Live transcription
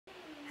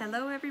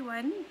Hello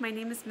everyone, my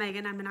name is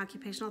Megan. I'm an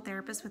occupational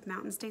therapist with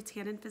Mountain States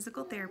Hand and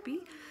Physical Therapy.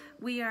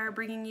 We are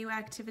bringing you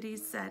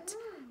activities that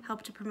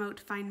help to promote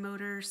fine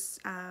motor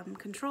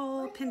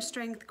control, pinch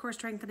strength, core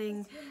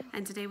strengthening,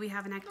 and today we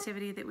have an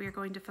activity that we are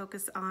going to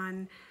focus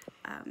on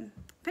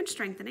pinch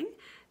strengthening.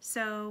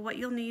 So what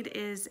you'll need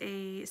is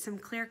some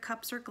clear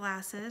cups or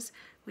glasses.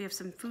 We have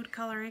some food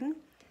coloring.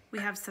 We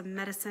have some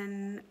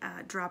medicine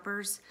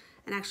droppers,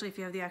 and actually if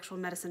you have the actual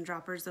medicine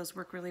droppers, those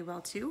work really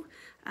well too.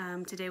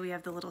 Today we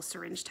have the little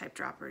syringe type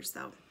droppers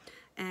though.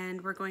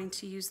 And we're going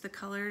to use the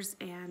colors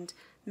and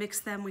mix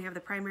them. We have the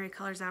primary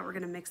colors out. We're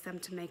going to mix them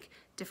to make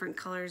different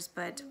colors,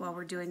 but while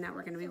we're doing that,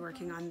 we're going to be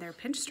working on their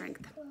pinch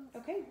strength.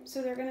 Okay,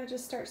 so they're going to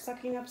just start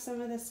sucking up some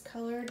of this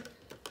colored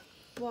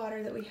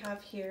water that we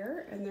have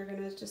here, and they're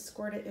going to just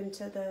squirt it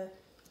into the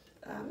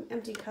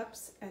empty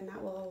cups, and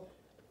that will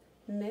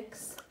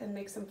mix and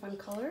make some fun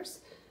colors.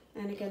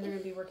 And again, they're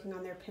going to be working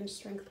on their pinch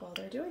strength while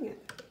they're doing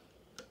it.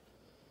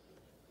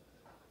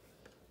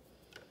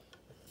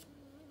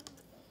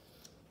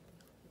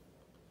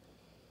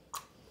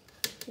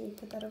 Can you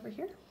put that over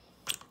here?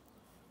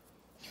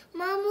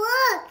 Mom,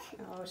 look!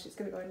 Oh, she's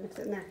going to go ahead and mix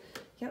it in there.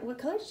 Yeah, what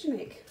color did you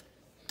make?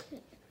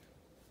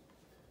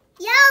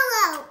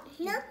 Yellow!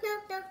 No,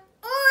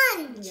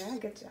 orange! Yeah,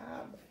 good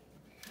job.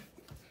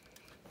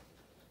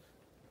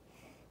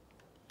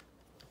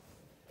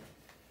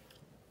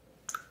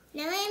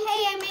 Now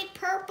I made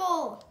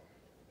purple.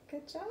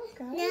 Good job,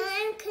 guys. Now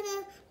I'm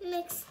gonna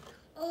mix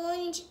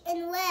orange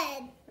and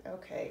red.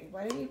 Okay,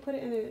 why don't you put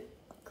it in a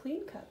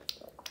clean cup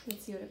and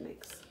see what it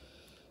makes?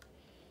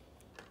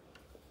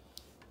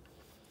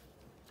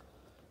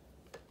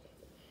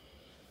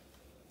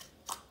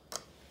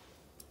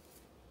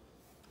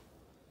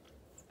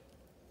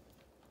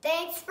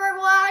 Thanks for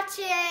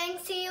watching.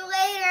 See you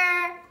later.